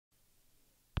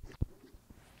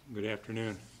Good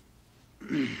afternoon.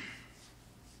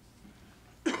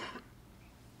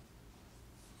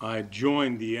 I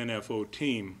joined the NFO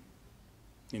team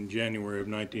in January of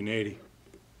 1980.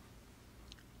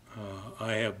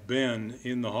 I have been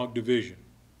in the hog division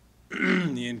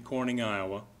in Corning,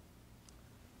 Iowa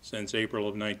since April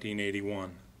of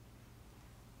 1981.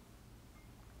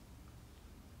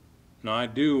 Now, I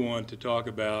do want to talk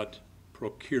about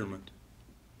procurement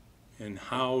and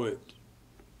how it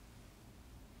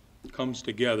comes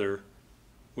together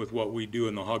with what we do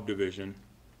in the hog division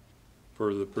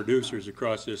for the producers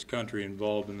across this country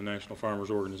involved in the National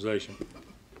Farmers Organization.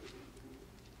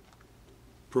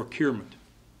 Procurement.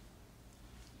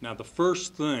 Now, the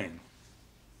first thing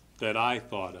that I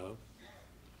thought of,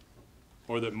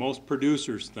 or that most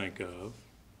producers think of,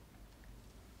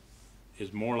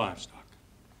 is more livestock.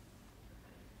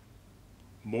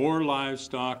 More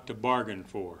livestock to bargain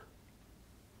for.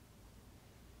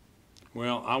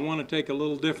 Well, I want to take a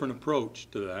little different approach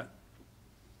to that,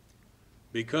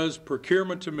 because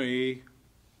procurement to me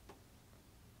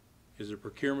is a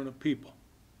procurement of people.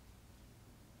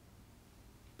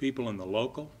 People in the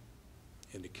local,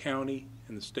 in the county,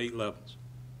 and the state levels.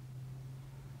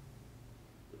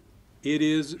 It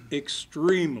is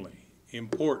extremely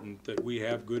important that we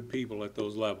have good people at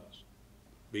those levels,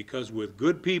 because with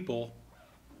good people,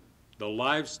 the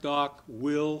livestock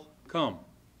will come.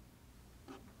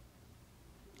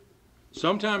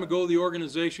 Some time ago, the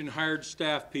organization hired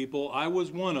staff people. I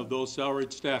was one of those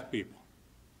salaried staff people.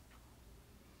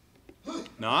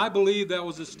 Now, I believe that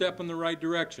was a step in the right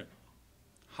direction.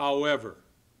 However,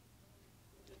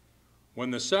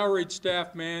 when the salaried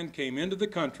staff man came into the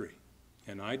country,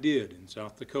 and I did in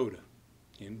South Dakota,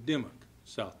 in Dimmock,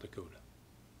 South Dakota,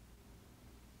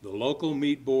 the local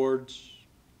meat boards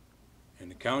and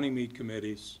the county meat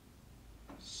committees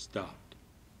stopped.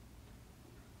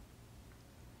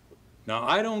 Now,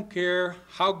 I don't care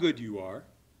how good you are,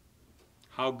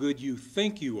 how good you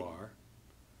think you are,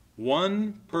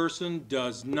 one person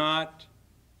does not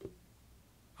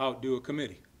outdo a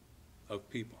committee of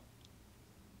people.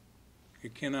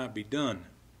 It cannot be done.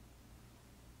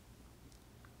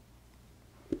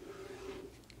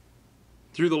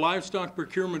 Through the Livestock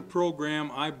Procurement Program,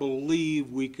 I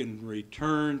believe we can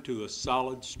return to a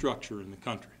solid structure in the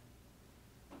country.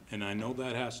 And I know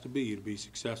that has to be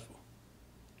successful.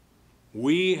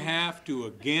 We have to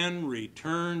again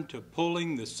return to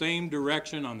pulling the same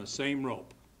direction on the same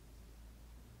rope.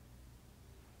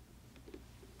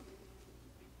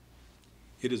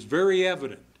 It is very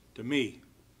evident to me,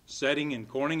 sitting in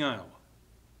Corning, Iowa,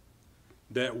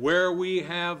 that where we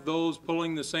have those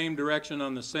pulling the same direction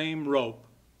on the same rope,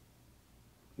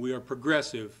 we are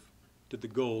progressive to the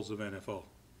goals of NFO.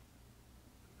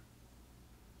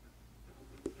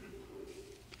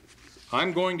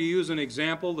 I'm going to use an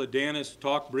example that Dan has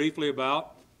talked briefly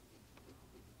about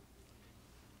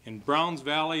in Browns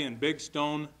Valley and Big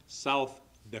Stone, South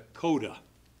Dakota.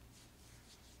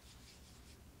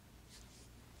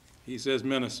 He says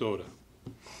Minnesota.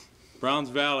 Browns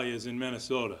Valley is in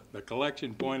Minnesota. The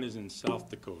collection point is in South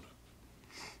Dakota.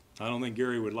 I don't think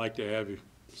Gary would like to have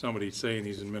somebody saying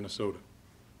he's in Minnesota.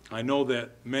 I know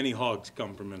that many hogs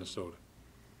come from Minnesota.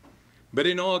 But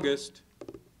in August,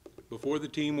 before the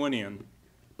team went in,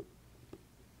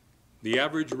 the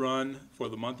average run for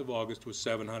the month of August was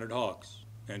 700 hogs.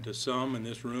 And to some in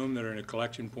this room that are in a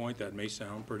collection point, that may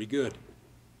sound pretty good.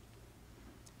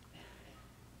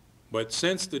 But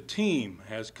since the team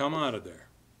has come out of there,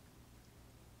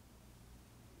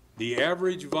 the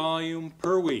average volume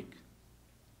per week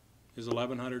is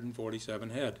 1,147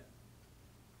 head.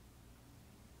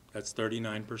 That's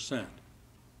 39%.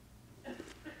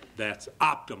 That's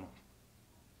optimum.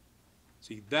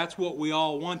 See, that's what we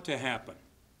all want to happen.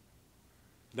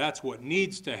 That's what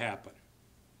needs to happen.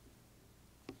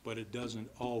 But it doesn't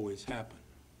always happen,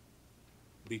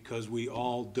 because we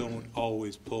all don't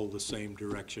always pull the same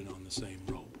direction on the same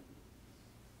rope.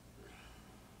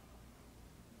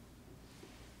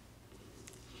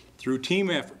 Through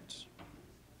team efforts,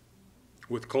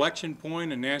 with collection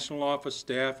point and national office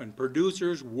staff and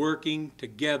producers working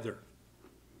together,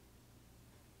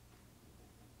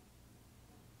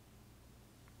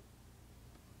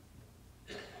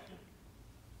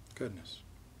 goodness.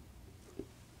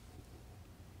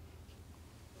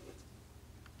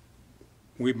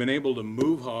 We've been able to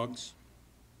move hogs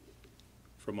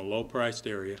from a low-priced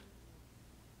area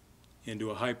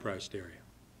into a high-priced area.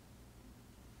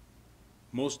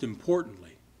 Most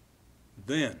importantly,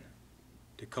 then,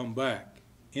 to come back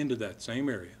into that same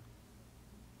area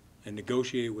and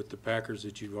negotiate with the packers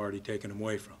that you've already taken them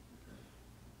away from.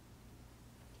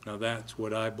 Now, that's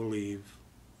what I believe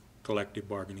collective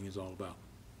bargaining is all about.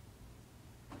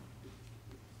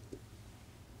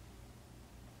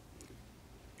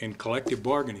 And collective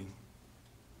bargaining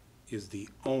is the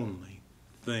only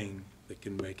thing that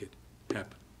can make it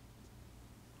happen.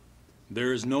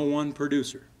 There is no one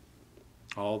producer,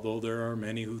 although there are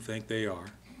many who think they are.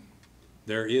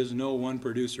 There is no one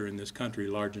producer in this country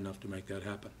large enough to make that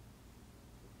happen.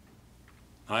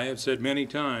 I have said many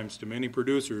times to many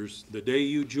producers, the day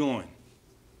you join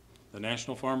the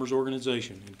National Farmers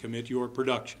Organization and commit your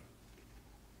production,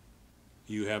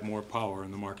 you have more power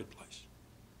in the marketplace.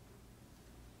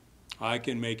 I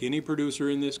can make any producer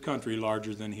in this country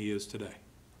larger than he is today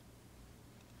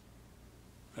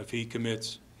if he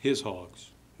commits his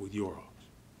hogs with your hogs.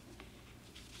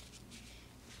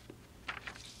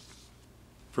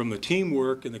 From the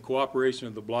teamwork and the cooperation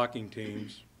of the blocking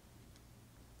teams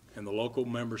and the local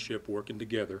membership working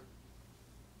together,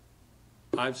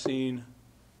 I've seen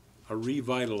a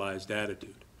revitalized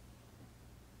attitude.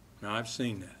 Now, I've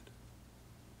seen that.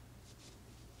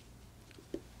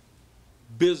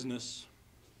 Business,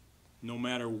 no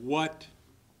matter what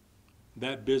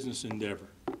that business endeavor,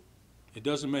 it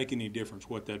doesn't make any difference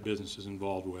what that business is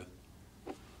involved with,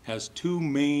 has two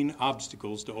main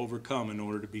obstacles to overcome in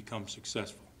order to become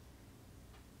successful: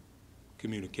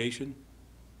 communication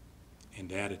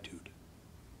and attitude.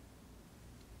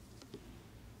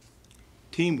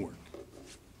 Teamwork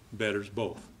betters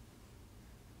both.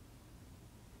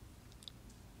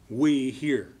 We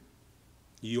here,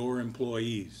 your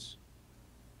employees,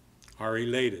 are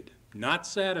elated, not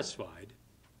satisfied,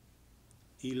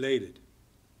 elated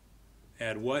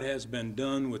at what has been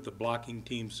done with the blocking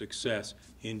team's success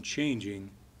in changing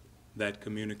that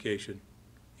communication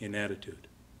and attitude.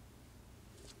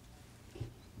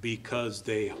 Because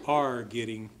they are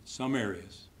getting some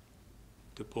areas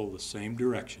to pull the same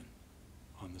direction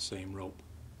on the same rope.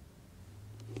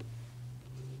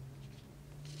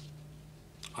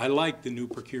 I like the new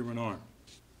procurement arm.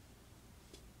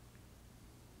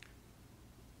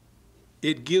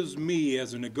 It gives me,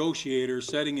 as a negotiator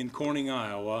sitting in Corning,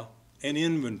 Iowa, an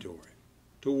inventory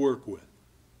to work with.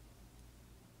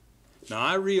 Now,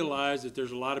 I realize that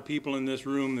there's a lot of people in this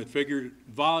room that figure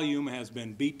volume has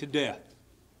been beat to death.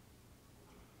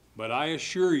 But I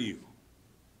assure you,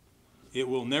 it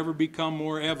will never become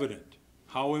more evident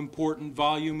how important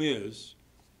volume is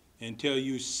until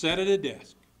you sit at a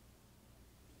desk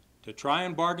to try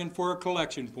and bargain for a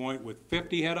collection point with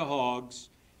 50 head of hogs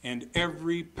and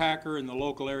every packer in the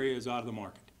local area is out of the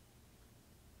market.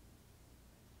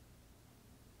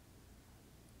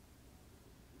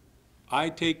 I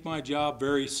take my job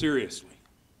very seriously.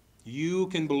 You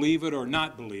can believe it or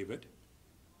not believe it,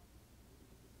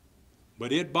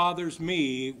 but it bothers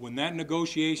me when that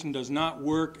negotiation does not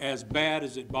work as bad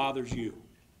as it bothers you.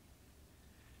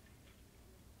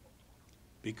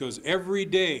 Because every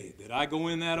day that I go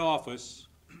in that office,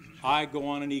 I go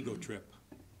on an ego trip.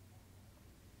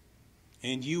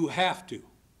 And you have to.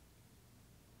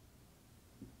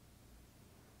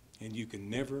 And you can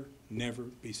never, never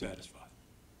be satisfied.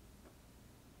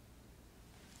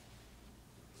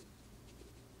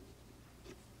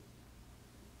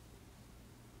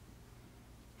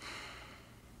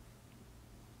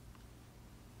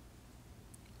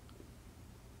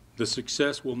 The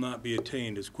success will not be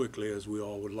attained as quickly as we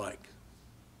all would like.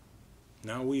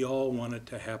 Now we all want it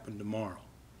to happen tomorrow.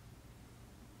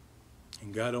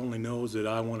 And God only knows that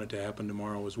I want it to happen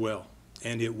tomorrow as well.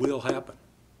 And it will happen.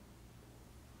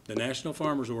 The National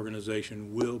Farmers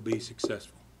Organization will be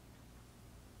successful.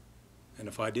 And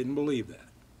if I didn't believe that,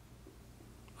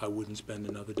 I wouldn't spend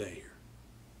another day here.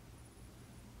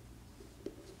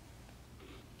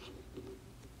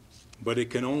 But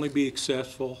it can only be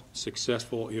successful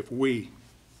if we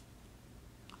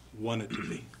want it to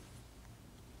be.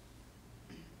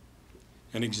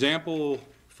 An example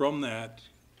from that,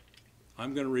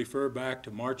 I'm going to refer back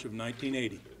to March of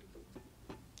 1980.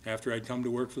 After I'd come to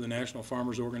work for the National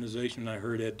Farmers Organization, I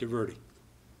heard Ed Taverty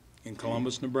in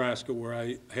Columbus, Nebraska, where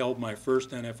I held my first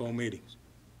NFO meetings.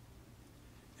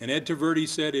 And Ed Taverty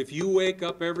said, if you wake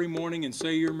up every morning and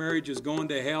say your marriage is going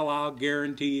to hell, I'll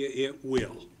guarantee you it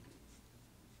will.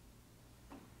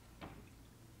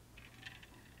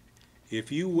 If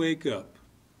you wake up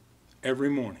every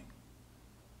morning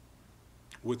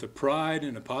with a pride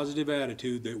and a positive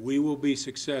attitude that we will be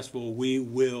successful, we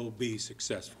will be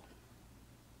successful.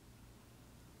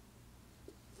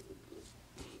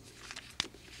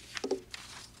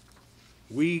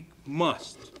 We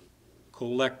must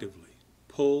collectively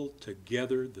pull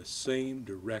together the same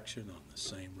direction on the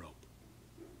same rope.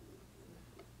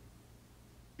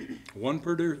 One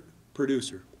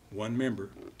producer, one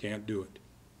member can't do it.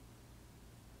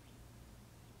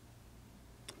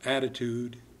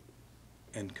 attitude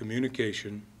and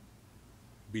communication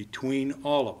between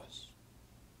all of us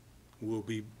will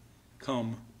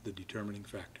become the determining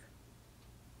factor.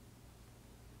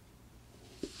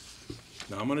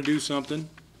 Now I'm going to do something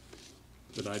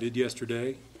that I did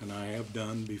yesterday and I have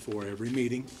done before every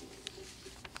meeting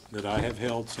that I have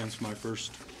held since my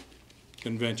first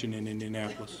convention in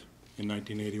Indianapolis in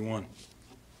 1981.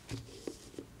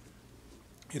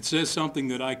 It says something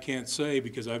that I can't say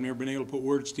because I've never been able to put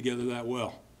words together that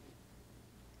well.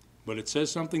 But it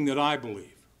says something that I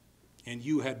believe, and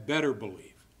you had better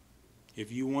believe,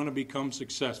 if you want to become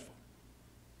successful.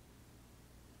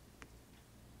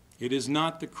 It is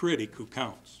not the critic who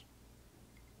counts.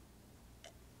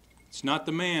 It's not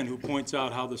the man who points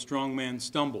out how the strong man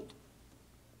stumbled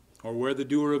or where the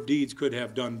doer of deeds could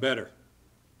have done better.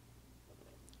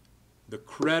 The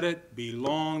credit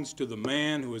belongs to the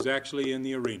man who is actually in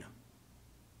the arena,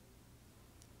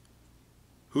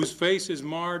 whose face is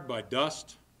marred by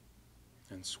dust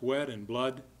and sweat and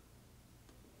blood,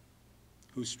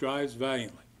 who strives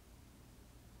valiantly,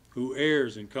 who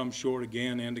errs and comes short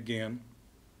again and again,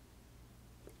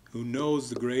 who knows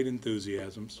the great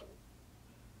enthusiasms,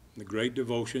 the great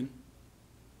devotion,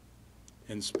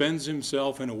 and spends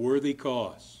himself in a worthy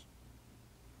cause,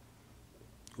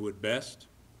 who at best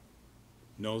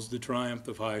knows the triumph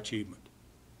of high achievement,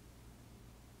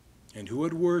 and who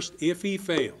at worst, if he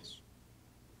fails,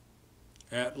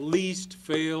 at least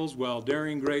fails while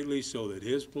daring greatly, so that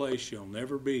his place shall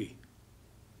never be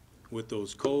with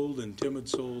those cold and timid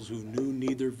souls who knew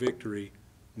neither victory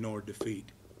nor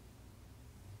defeat.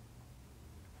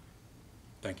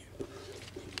 Thank you.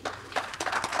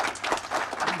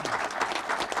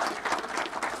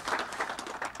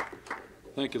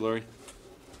 Thank you, Larry.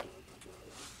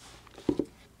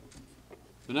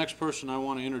 The next person I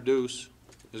want to introduce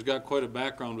has got quite a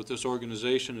background with this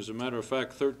organization. As a matter of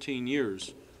fact, 13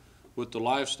 years with the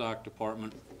Livestock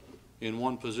Department in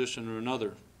one position or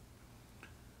another.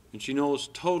 And she knows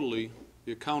totally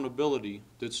the accountability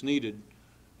that's needed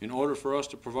in order for us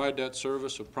to provide that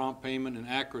service of prompt payment and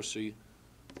accuracy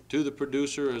to the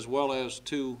producer as well as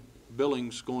to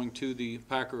billings going to the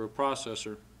packer or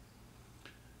processor.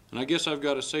 And I guess I've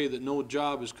got to say that no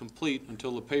job is complete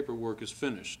until the paperwork is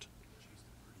finished.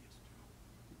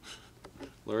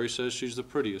 Larry says she's the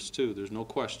prettiest too, there's no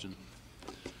question.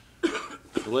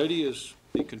 The lady is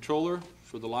the controller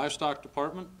for the Livestock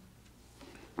Department,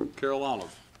 Carol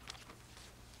Olive.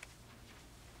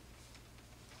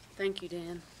 Thank you,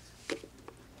 Dan.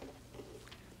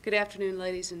 Good afternoon,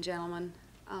 ladies and gentlemen.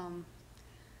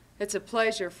 It's a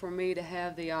pleasure for me to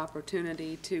have the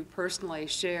opportunity to personally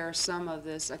share some of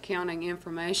this accounting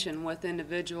information with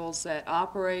individuals that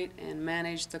operate and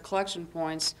manage the collection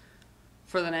points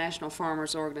for the National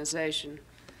Farmers Organization.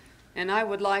 And I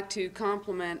would like to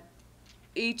compliment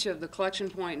each of the collection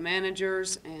point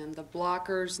managers and the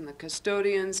blockers and the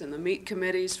custodians and the meat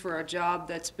committees for a job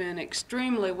that's been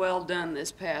extremely well done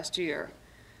this past year.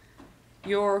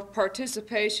 Your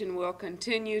participation will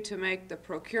continue to make the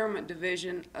procurement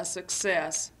division a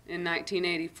success in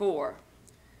 1984.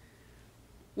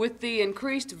 With the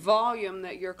increased volume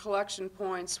that your collection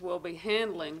points will be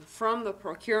handling from the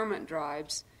procurement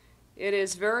drives, it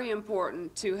is very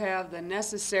important to have the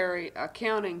necessary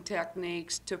accounting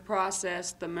techniques to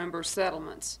process the member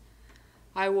settlements.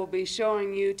 I will be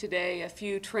showing you today a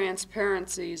few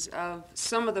transparencies of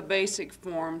some of the basic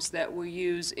forms that we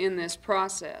use in this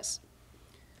process.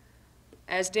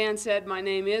 As Dan said, my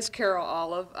name is Carol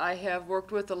Olive. I have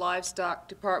worked with the Livestock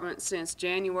Department since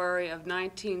January of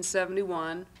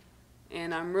 1971,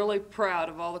 and I'm really proud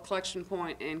of all the collection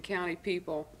point and county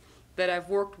people that I've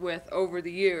worked with over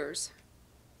the years,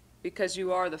 because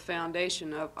you are the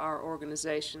foundation of our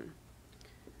organization.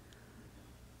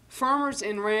 Farmers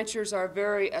and ranchers are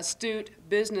very astute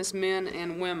businessmen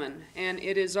and women, and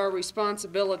it is our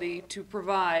responsibility to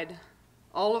provide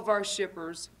all of our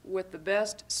shippers with the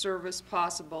best service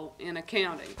possible in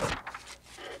accounting.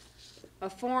 A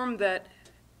form that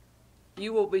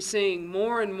you will be seeing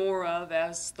more and more of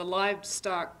as the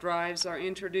livestock drives are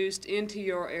introduced into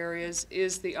your areas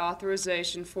is the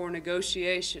authorization for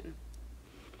negotiation.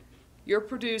 Your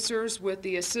producers, with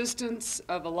the assistance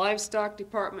of a Livestock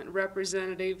Department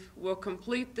representative, will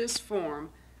complete this form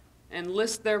and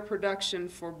list their production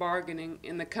for bargaining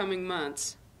in the coming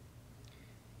months.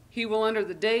 He will enter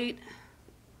the date,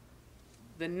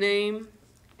 the name,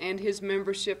 and his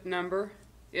membership number,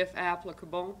 if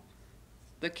applicable,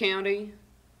 the county,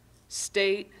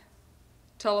 state,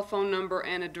 telephone number,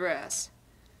 and address.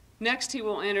 Next, he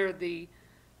will enter the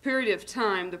period of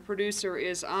time, the producer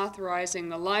is authorizing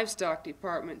the Livestock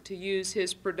Department to use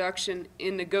his production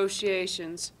in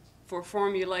negotiations for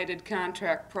formulated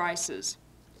contract prices.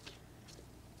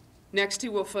 Next, he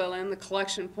will fill in the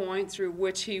collection point through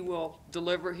which he will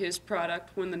deliver his product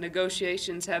when the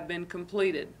negotiations have been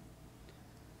completed.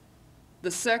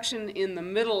 The section in the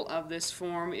middle of this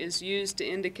form is used to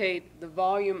indicate the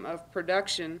volume of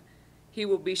production he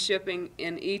will be shipping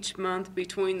in each month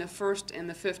between the 1st and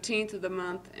the 15th of the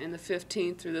month and the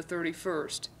 15th through the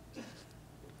 31st.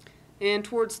 And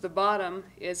towards the bottom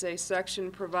is a section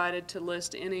provided to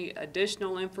list any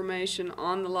additional information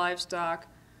on the livestock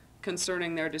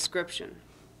concerning their description.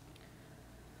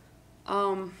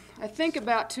 I think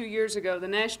about 2 years ago, the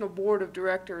National Board of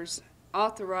Directors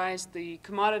authorized the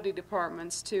commodity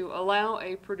departments to allow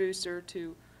a producer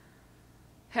to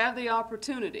have the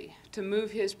opportunity to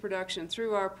move his production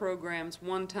through our programs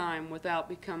one time without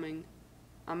becoming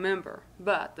a member.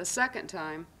 But the second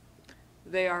time,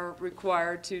 they are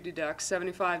required to deduct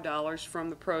 $75 from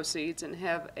the proceeds and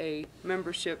have a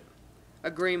membership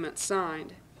agreement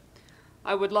signed.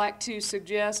 I would like to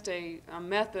suggest a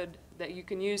method that you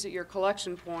can use at your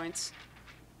collection points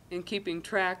in keeping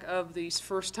track of these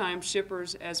first-time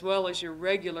shippers as well as your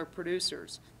regular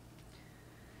producers.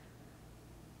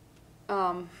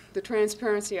 The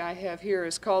transparency I have here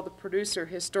is called the Producer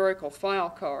Historical File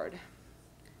Card.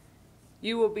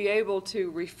 You will be able to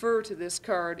refer to this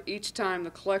card each time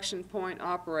the collection point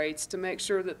operates to make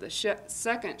sure that the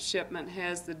second shipment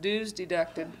has the dues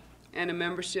deducted and a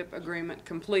membership agreement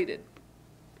completed.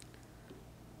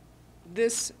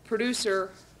 This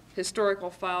Producer Historical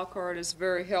File Card is a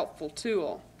very helpful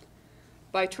tool.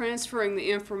 By transferring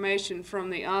the information from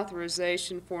the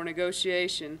authorization for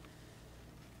negotiation,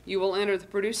 you will enter the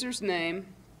producer's name,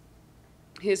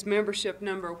 his membership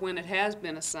number when it has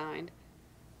been assigned,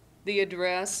 the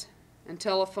address and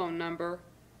telephone number,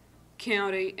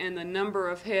 county, and the number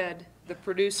of head the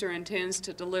producer intends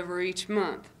to deliver each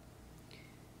month.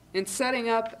 In setting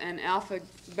up an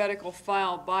alphabetical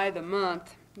file by the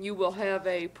month, you will have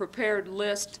a prepared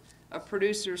list of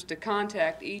producers to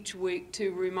contact each week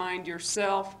to remind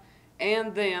yourself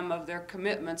and them of their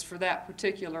commitments for that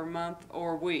particular month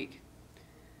or week.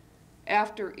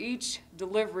 After each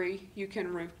delivery, you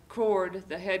can record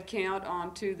the head count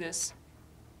onto this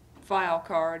file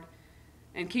card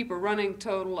and keep a running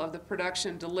total of the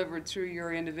production delivered through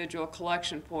your individual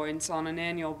collection points on an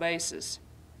annual basis,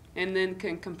 and then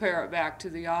can compare it back to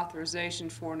the authorization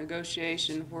for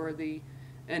negotiation where the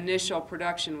initial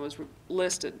production was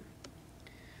listed.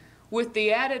 With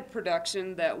the added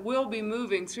production that will be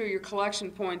moving through your collection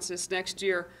points this next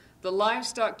year, the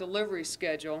livestock delivery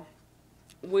schedule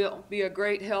will be a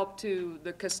great help to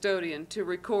the custodian to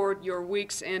record your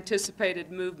week's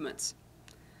anticipated movements.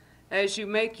 As you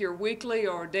make your weekly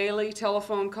or daily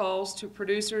telephone calls to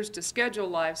producers to schedule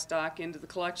livestock into the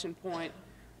collection point,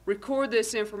 record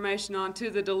this information onto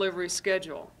the delivery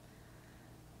schedule.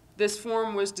 This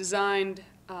form was designed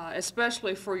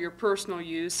especially for your personal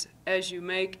use as you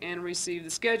make and receive the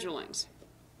schedulings.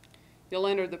 You'll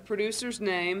enter the producer's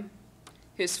name,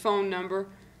 his phone number,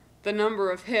 the number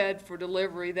of head for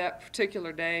delivery that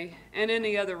particular day, and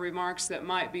any other remarks that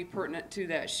might be pertinent to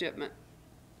that shipment.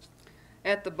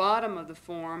 At the bottom of the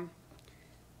form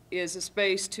is a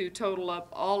space to total up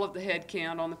all of the head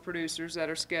count on the producers that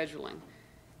are scheduling.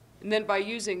 And then by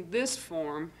using this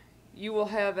form, you will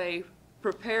have a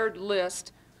prepared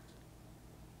list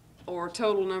or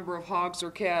total number of hogs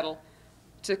or cattle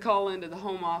to call into the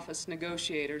home office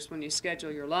negotiators when you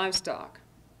schedule your livestock.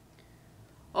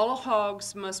 All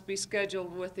hogs must be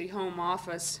scheduled with the home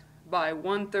office by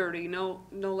 1:30, no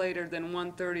later than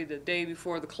 1:30 the day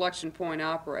before the collection point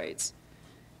operates.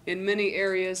 In many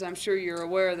areas, I'm sure you're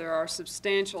aware, there are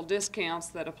substantial discounts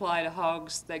that apply to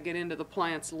hogs that get into the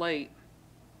plants late.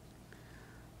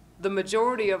 The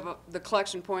majority of the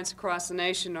collection points across the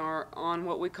nation are on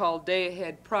what we call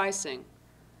day-ahead pricing.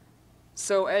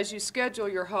 So as you schedule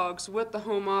your hogs with the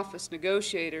home office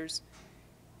negotiators,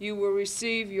 you will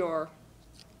receive your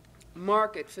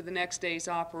market for the next day's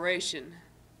operation.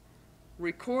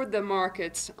 Record the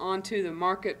markets onto the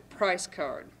market price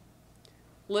card.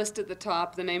 List at the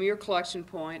top the name of your collection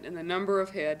point and the number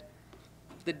of head,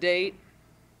 the date,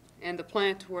 and the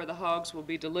plant where the hogs will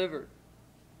be delivered.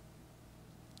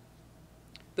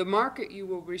 The market you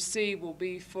will receive will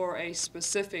be for a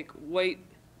specific weight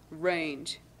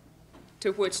range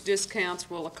to which discounts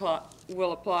will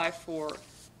apply for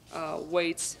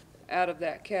weights out of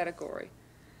that category.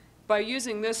 By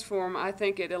using this form, I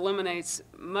think it eliminates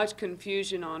much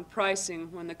confusion on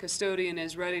pricing when the custodian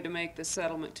is ready to make the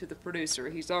settlement to the producer.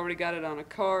 He's already got it on a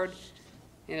card,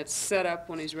 and it's set up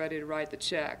when he's ready to write the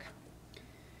check.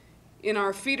 In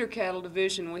our feeder cattle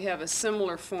division, we have a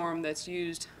similar form that's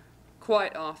used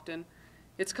quite often.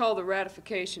 It's called the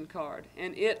ratification card,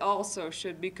 and it also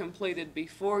should be completed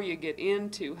before you get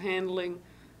into handling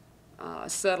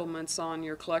settlements on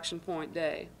your collection point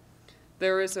day.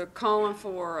 There is a column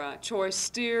for choice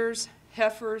steers,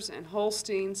 heifers, and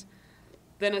Holsteins,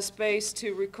 then a space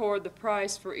to record the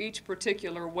price for each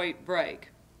particular weight break.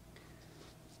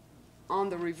 On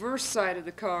the reverse side of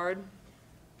the card,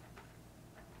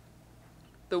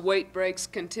 the weight breaks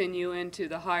continue into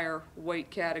the higher weight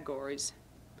categories.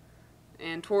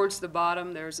 And towards the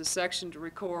bottom, there's a section to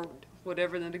record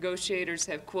whatever the negotiators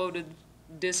have quoted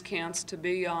discounts to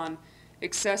be on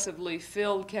excessively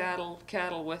filled cattle,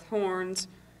 cattle with horns,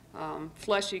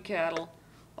 fleshy cattle,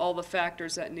 all the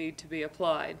factors that need to be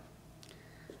applied.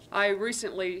 I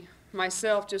recently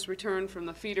myself just returned from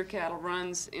the feeder cattle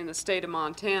runs in the state of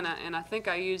Montana, and I think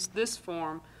I used this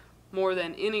form more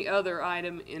than any other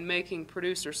item in making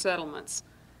producer settlements.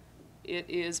 It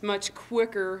is much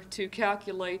quicker to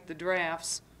calculate the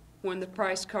drafts when the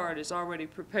price card is already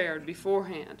prepared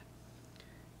beforehand.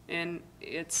 And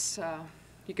it's,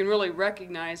 you can really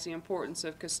recognize the importance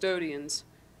of custodians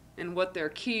and what their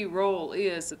key role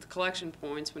is at the collection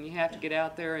points when you have to get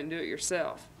out there and do it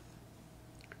yourself.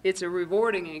 It's a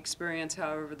rewarding experience,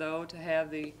 however, though, to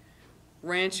have the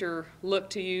rancher look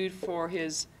to you for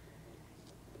his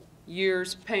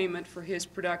year's payment for his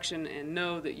production and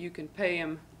know that you can pay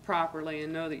him properly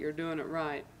and know that you're doing it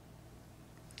right.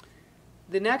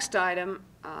 The next item,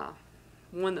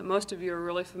 one that most of you are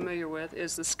really familiar with,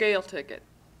 is the scale ticket.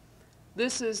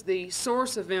 This is the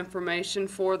source of information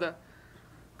for the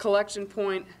collection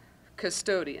point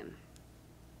custodian.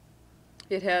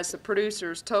 It has the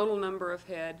producer's total number of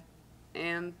head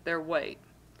and their weight.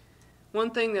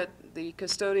 One thing that the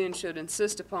custodian should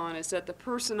insist upon is that the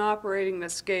person operating the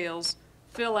scales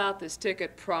fill out this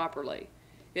ticket properly.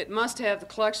 It must have the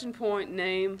collection point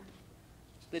name,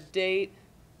 the date,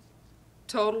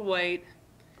 total weight,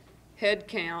 head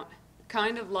count,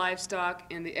 kind of livestock,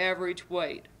 and the average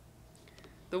weight.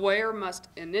 The weigher must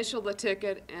initial the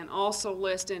ticket and also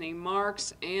list any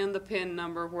marks and the pin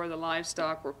number where the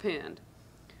livestock were pinned.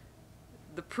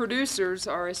 The producers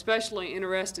are especially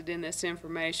interested in this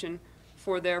information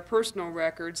for their personal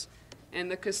records,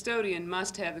 and the custodian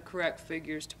must have the correct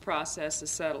figures to process the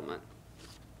settlement.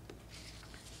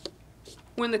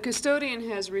 When the custodian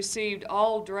has received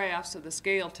all drafts of the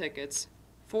scale tickets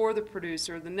for the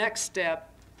producer, the next step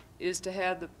is to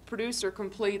have the producer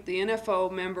complete the NFO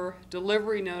member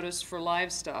delivery notice for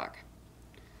livestock.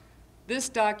 This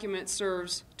document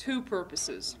serves two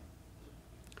purposes.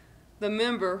 The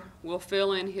member will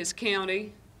fill in his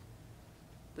county,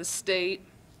 the state,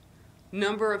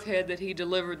 number of head that he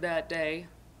delivered that day,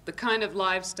 the kind of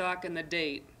livestock, and the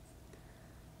date.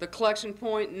 The collection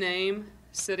point name,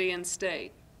 city, and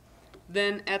state.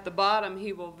 Then at the bottom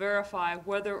he will verify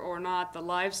whether or not the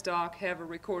livestock have a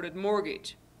recorded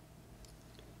mortgage.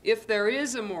 If there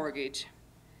is a mortgage,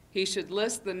 he should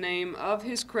list the name of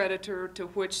his creditor to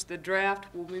which the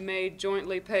draft will be made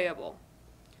jointly payable.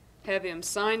 Have him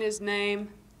sign his name,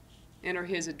 enter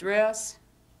his address,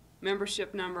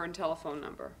 membership number, and telephone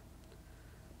number.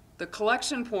 The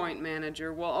collection point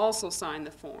manager will also sign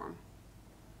the form.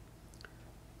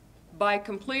 By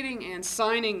completing and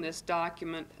signing this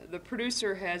document, the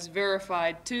producer has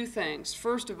verified two things.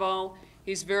 First of all,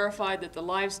 he's verified that the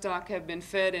livestock have been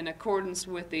fed in accordance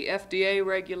with the FDA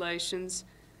regulations,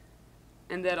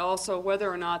 and that also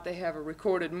whether or not they have a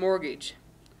recorded mortgage.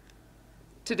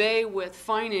 Today, with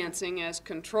financing as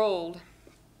controlled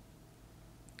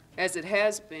as it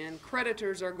has been,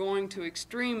 creditors are going to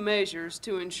extreme measures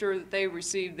to ensure that they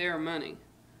receive their money.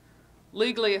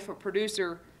 Legally, if a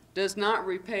producer does not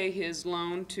repay his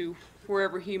loan to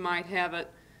wherever he might have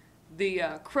it, the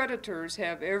creditors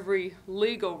have every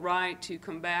legal right to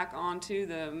come back onto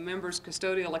the member's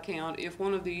custodial account if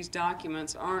one of these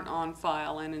documents aren't on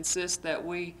file and insist that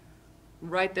we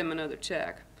write them another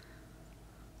check.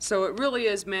 So it really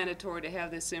is mandatory to have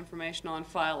this information on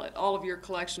file at all of your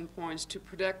collection points to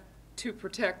protect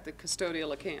the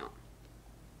custodial account.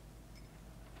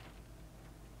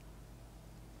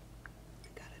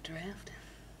 Got a draft?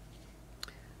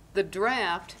 The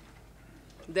draft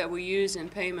that we use in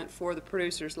payment for the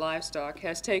producer's livestock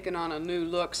has taken on a new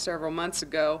look several months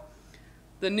ago.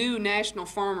 The new National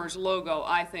Farmers logo,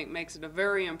 I think, makes it a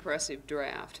very impressive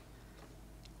draft.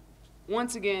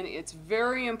 Once again, it's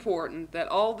very important that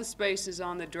all the spaces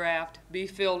on the draft be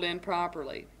filled in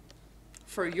properly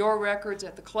for your records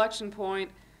at the collection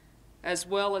point, as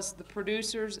well as the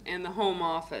producers and the home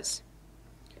office.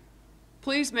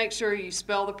 Please make sure you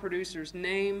spell the producer's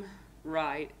name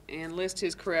right and list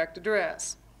his correct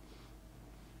address.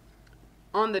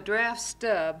 On the draft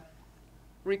stub,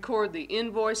 record the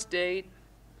invoice date,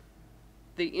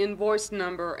 the invoice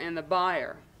number, and the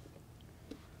buyer.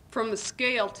 From the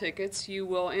scale tickets, you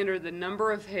will enter the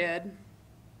number of head,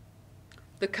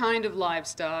 the kind of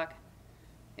livestock,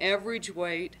 average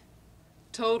weight,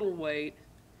 total weight,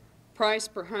 price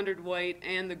per hundredweight,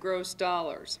 and the gross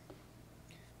dollars.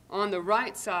 On the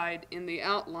right side in the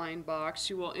outline box,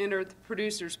 you will enter the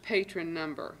producer's patron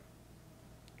number.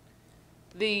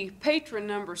 The patron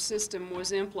number system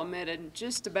was implemented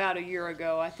just about a year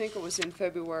ago. I think it was in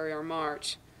February or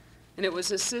March. And it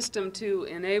was a system to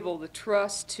enable the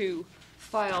trust to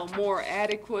file more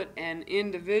adequate and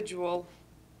individual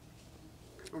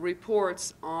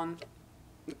reports on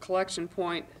the collection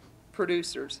point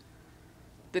producers.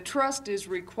 The trust is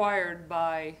required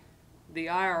by the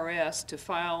IRS to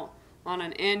file on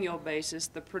an annual basis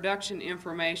the production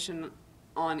information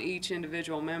on each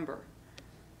individual member.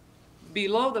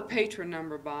 Below the patron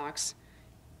number box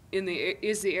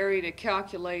is the area to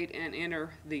calculate and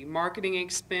enter the marketing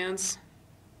expense,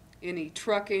 any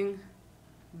trucking,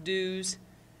 dues,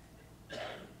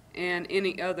 and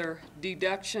any other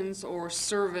deductions or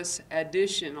service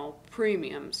additional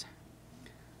premiums.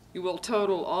 You will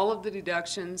total all of the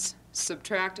deductions,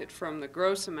 subtract it from the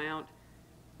gross amount,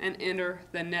 and enter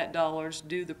the net dollars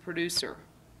due the producer.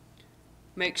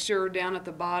 Make sure down at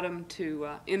the bottom to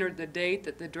enter the date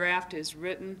that the draft is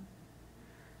written.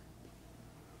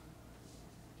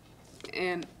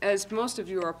 And as most of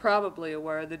you are probably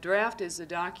aware, the draft is a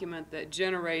document that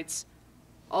generates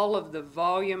all of the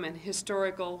volume and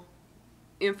historical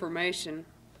information,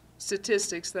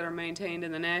 statistics that are maintained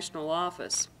in the national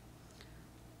office.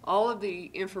 All of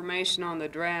the information on the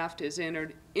draft is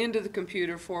entered into the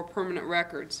computer for permanent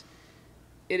records.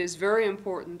 It is very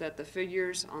important that the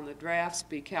figures on the drafts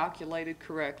be calculated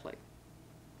correctly.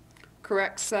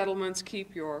 Correct settlements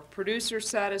keep your producers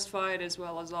satisfied as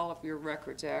well as all of your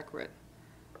records accurate.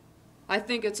 I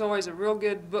think it's always a real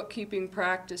good bookkeeping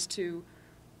practice to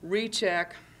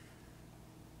recheck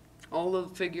all of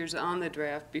the figures on the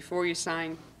draft before you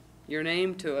sign your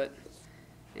name to it.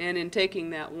 And in taking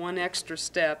that one extra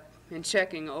step in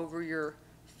checking over your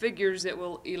figures, it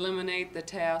will eliminate the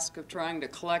task of trying to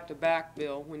collect a back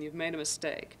bill when you've made a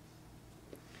mistake.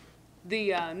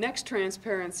 The next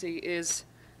transparency is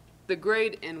the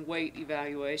grade and weight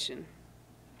evaluation.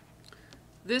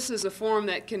 This is a form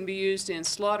that can be used in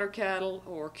slaughter cattle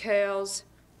or cows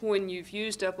when you've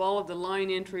used up all of the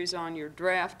line entries on your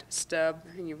draft stub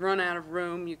and you've run out of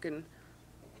room. You can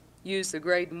use the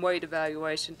grade and weight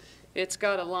evaluation. It's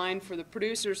got a line for the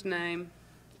producer's name,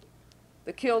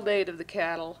 the kill date of the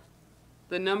cattle,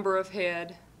 the number of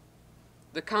head,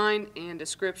 the kind and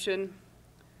description,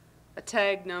 a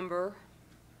tag number,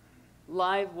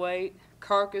 live weight,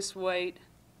 carcass weight,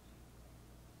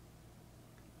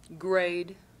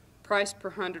 grade, price per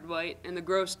hundredweight, and the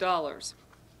gross dollars.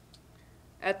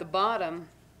 At the bottom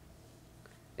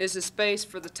is a space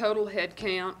for the total head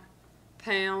count,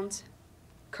 pounds,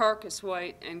 carcass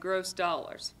weight, and gross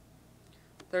dollars.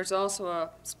 There's also a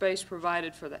space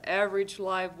provided for the average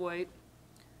live weight,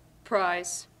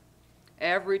 price,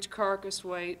 average carcass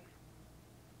weight,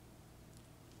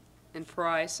 and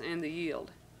price, and the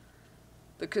yield.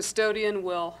 The custodian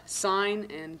will sign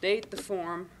and date the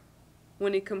form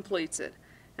when he completes it.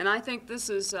 And I think this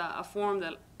is a form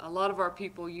that a lot of our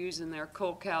people use in their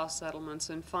cold cow settlements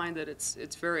and find that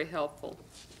it's very helpful.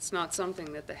 It's not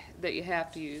something that you have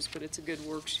to use, but it's a good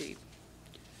worksheet.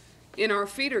 In our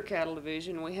feeder cattle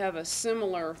division, we have a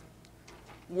similar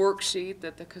worksheet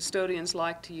that the custodians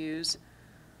like to use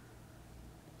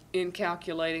in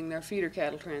calculating their feeder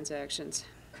cattle transactions.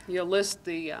 You'll list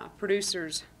the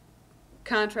producer's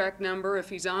contract number if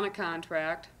he's on a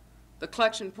contract, the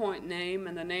collection point name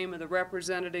and the name of the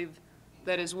representative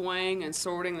that is weighing and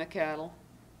sorting the cattle,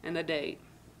 and the date.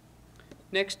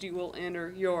 Next, you will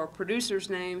enter your producer's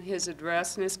name, his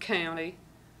address, and his county.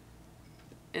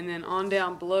 And then on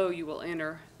down below, you will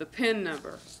enter the PIN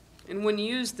number. And when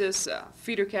you use this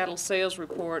feeder cattle sales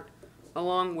report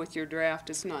along with your draft,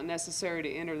 it's not necessary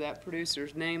to enter that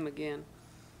producer's name again.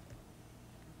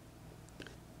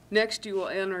 Next, you will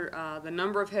enter the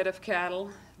number of head of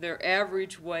cattle, their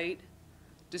average weight,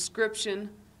 description,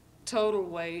 total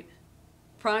weight,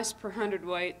 price per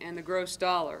hundredweight, and the gross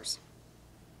dollars.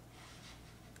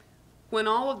 When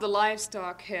all of the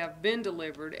livestock have been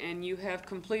delivered and you have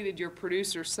completed your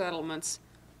producer settlements,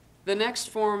 the next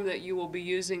form that you will be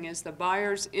using is the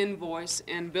buyer's invoice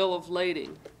and bill of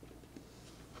lading.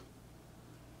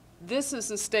 This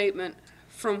is a statement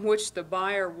from which the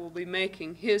buyer will be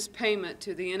making his payment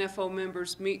to the NFO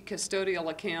members' meat custodial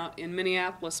account in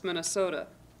Minneapolis, Minnesota.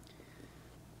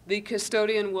 The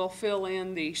custodian will fill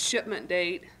in the shipment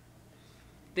date,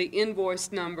 the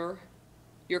invoice number,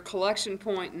 your collection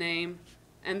point name,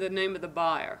 and the name of the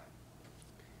buyer.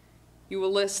 You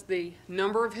will list the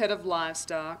number of head of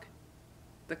livestock,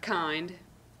 the kind,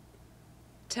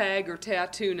 tag or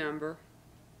tattoo number,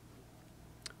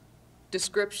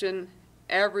 description,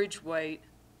 average weight,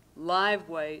 live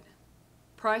weight,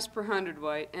 price per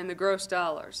hundredweight, and the gross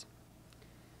dollars.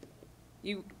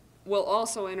 You will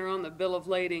also enter on the bill of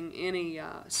lading any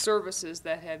services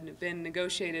that have been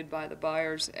negotiated by the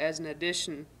buyers as an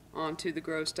addition onto the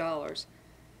gross dollars.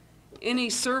 Any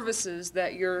services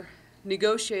that your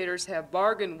negotiators have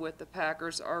bargained with the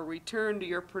packers are returned to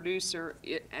your producer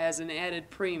as an added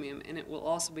premium, and it will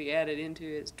also be added into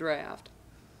his draft.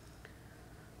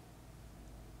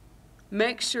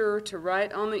 Make sure to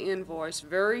write on the invoice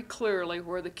very clearly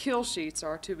where the kill sheets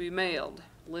are to be mailed.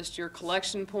 List your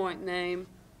collection point name,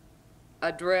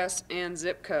 address, and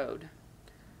zip code.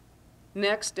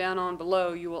 Next, down on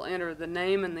below, you will enter the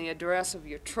name and the address of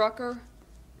your trucker,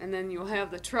 and then you'll have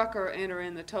the trucker enter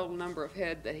in the total number of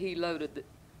head that he loaded,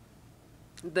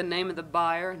 the name of the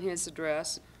buyer and his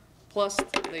address, plus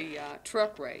the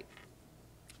truck rate,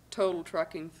 total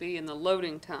trucking fee, and the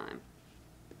loading time.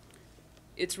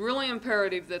 It's really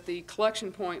imperative that the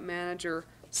collection point manager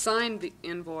sign the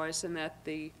invoice and that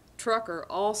the trucker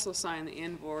also sign the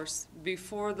invoice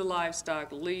before the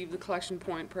livestock leave the collection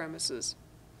point premises.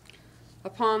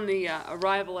 Upon the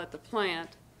arrival at the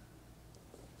plant,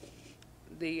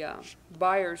 the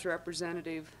buyer's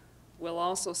representative will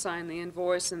also sign the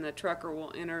invoice, and the trucker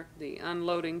will enter the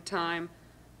unloading time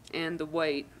and the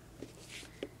weight.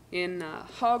 In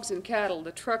hogs and cattle,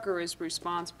 the trucker is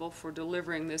responsible for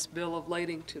delivering this bill of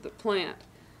lading to the plant.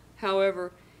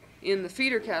 However, in the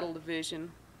feeder cattle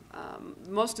division,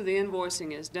 most of the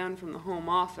invoicing is done from the home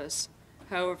office.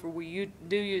 However, we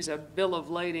do use a bill of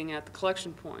lading at the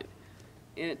collection point,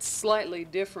 and it's slightly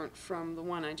different from the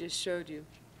one I just showed you.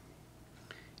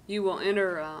 You will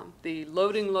enter the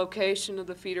loading location of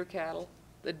the feeder cattle,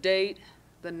 the date,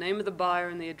 the name of the buyer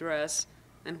and the address,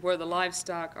 and where the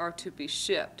livestock are to be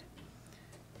shipped.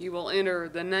 You will enter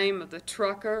the name of the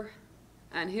trucker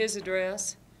and his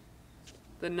address,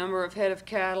 the number of head of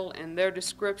cattle and their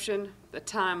description, the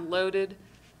time loaded,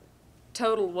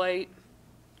 total weight,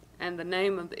 and the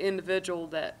name of the individual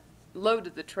that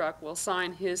loaded the truck will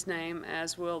sign his name,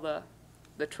 as will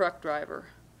the truck driver.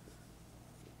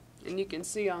 And you can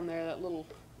see on there that little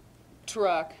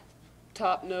truck,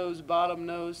 top nose,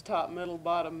 top middle,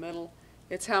 bottom middle.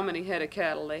 It's how many head of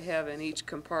cattle they have in each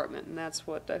compartment, and that's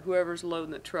what whoever's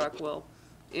loading the truck will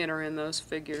enter in those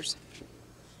figures.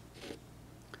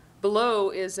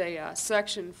 Below is a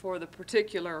section for the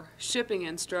particular shipping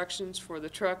instructions for the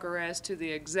trucker as to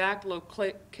the exact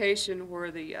location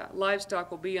where the livestock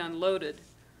will be unloaded,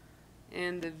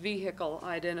 and the vehicle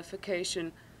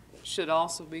identification should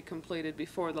also be completed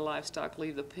before the livestock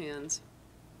leave the pens.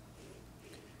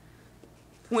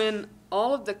 When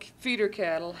all of the feeder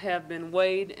cattle have been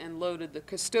weighed and loaded, the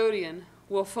custodian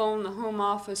will phone the home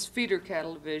office feeder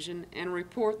cattle division and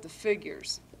report the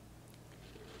figures.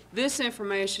 This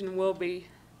information will be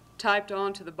typed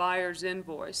onto the buyer's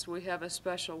invoice. We have a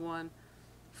special one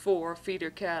for feeder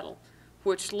cattle,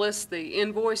 which lists the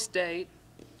invoice date,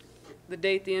 the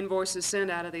date the invoice is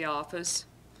sent out of the office,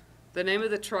 the name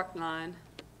of the truck line,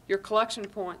 your collection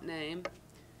point name,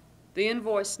 the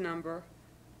invoice number,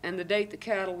 and the date the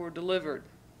cattle were delivered.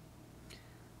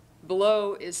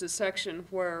 Below is the section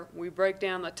where we break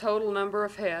down the total number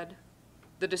of head,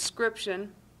 the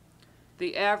description,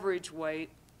 the average weight,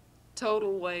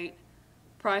 total weight,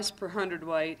 price per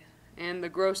hundredweight, and the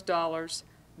gross dollars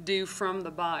due from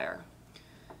the buyer.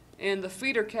 And the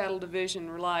feeder cattle division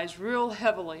relies real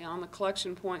heavily on the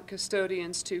collection point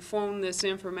custodians to phone this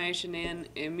information in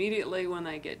immediately when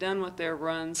they get done with their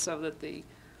runs so that the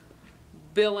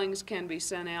billings can be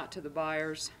sent out to the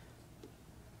buyers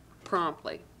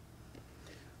promptly.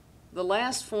 The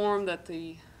last form that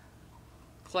the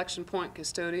collection point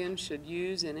custodian should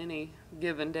use in any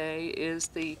given day is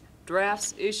the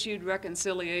drafts issued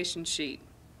reconciliation sheet.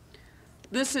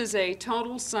 This is a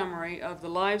total summary of the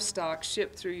livestock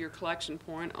shipped through your collection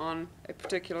point on a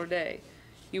particular day.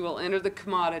 You will enter the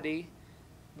commodity,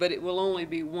 but it will only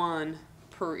be one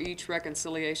per each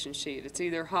reconciliation sheet. It's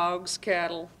either hogs,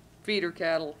 cattle, feeder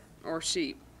cattle, or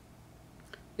sheep.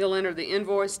 You'll enter the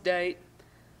invoice date,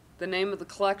 the name of the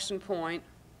collection point,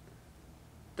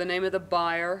 the name of the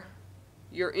buyer,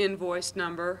 your invoice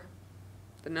number,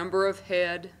 the number of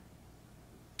head,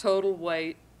 total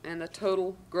weight, and the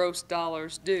total gross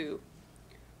dollars due.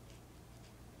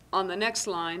 On the next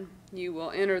line, you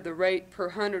will enter the rate per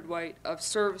hundredweight of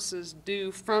services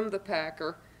due from the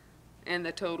packer and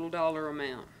the total dollar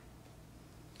amount.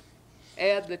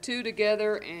 Add the two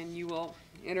together and you will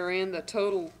enter in the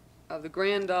total of the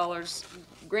grand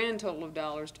total of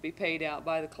dollars to be paid out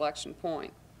by the collection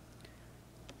point.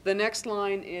 The next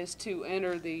line is to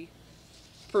enter the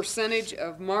percentage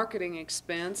of marketing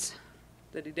expense,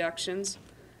 the deductions,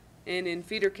 and in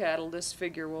feeder cattle this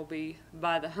figure will be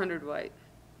by the hundredweight.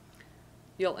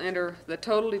 You'll enter the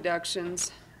total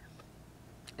deductions,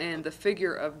 and the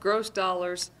figure of gross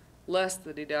dollars less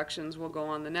the deductions will go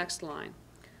on the next line.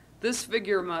 This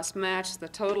figure must match the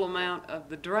total amount of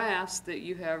the drafts that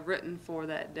you have written for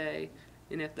that day,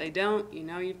 and if they don't, you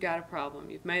know you've got a problem.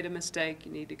 You've made a mistake,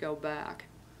 you need to go back.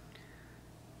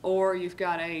 Or you've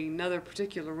got another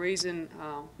particular reason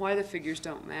why the figures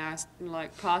don't match,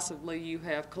 like possibly you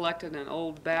have collected an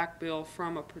old back bill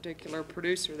from a particular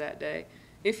producer that day.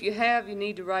 If you have, you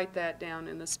need to write that down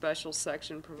in the special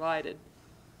section provided.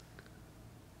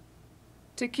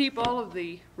 To keep all of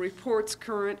the reports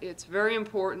current, it's very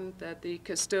important that the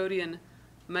custodian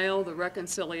mail the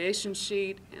reconciliation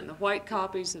sheet and the white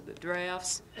copies of the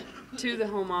drafts to the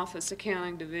Home Office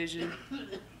Accounting Division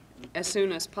as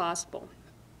soon as possible.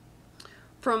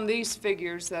 From these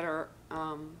figures that are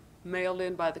mailed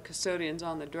in by the custodians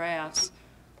on the drafts,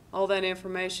 all that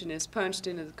information is punched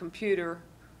into the computer,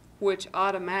 which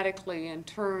automatically in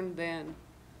turn then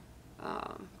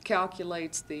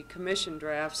calculates the commission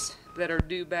drafts that are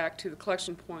due back to the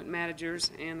collection point managers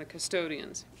and the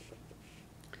custodians.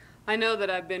 I know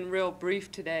that I've been real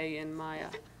brief today in my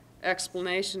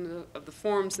explanation of the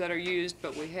forms that are used,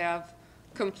 but we have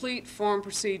complete form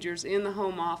procedures in the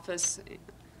home office.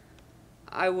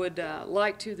 I would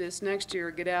like to this next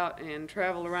year get out and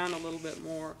travel around a little bit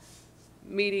more,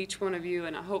 meet each one of you,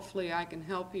 and hopefully I can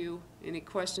help you. Any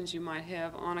questions you might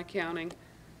have on accounting,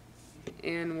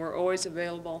 and we're always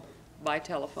available by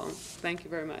telephone. Thank you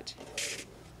very much.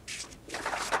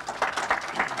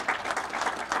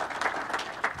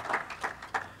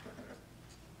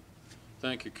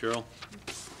 Thank you, Carol.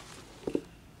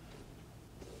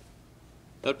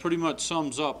 That pretty much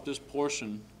sums up this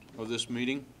portion of this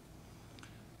meeting.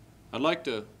 I'd like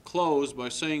to close by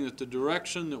saying that the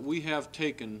direction that we have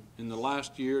taken in the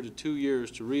last year to 2 years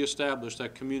to reestablish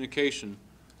that communication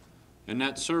and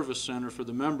that service center for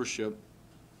the membership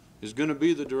is going to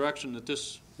be the direction that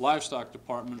this livestock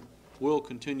department will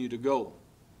continue to go.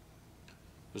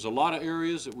 There's a lot of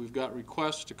areas that we've got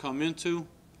requests to come into.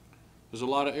 There's a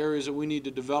lot of areas that we need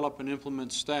to develop and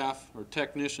implement staff or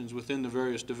technicians within the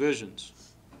various divisions.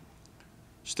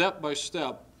 Step by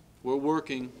step, we're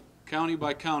working county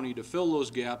by county to fill those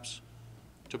gaps,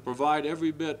 to provide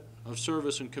every bit of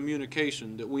service and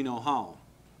communication that we know how.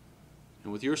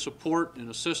 And with your support and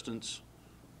assistance,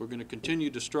 we're going to continue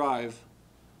to strive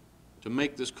to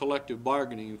make this collective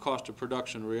bargaining and cost of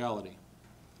production a reality.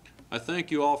 I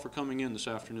thank you all for coming in this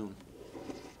afternoon.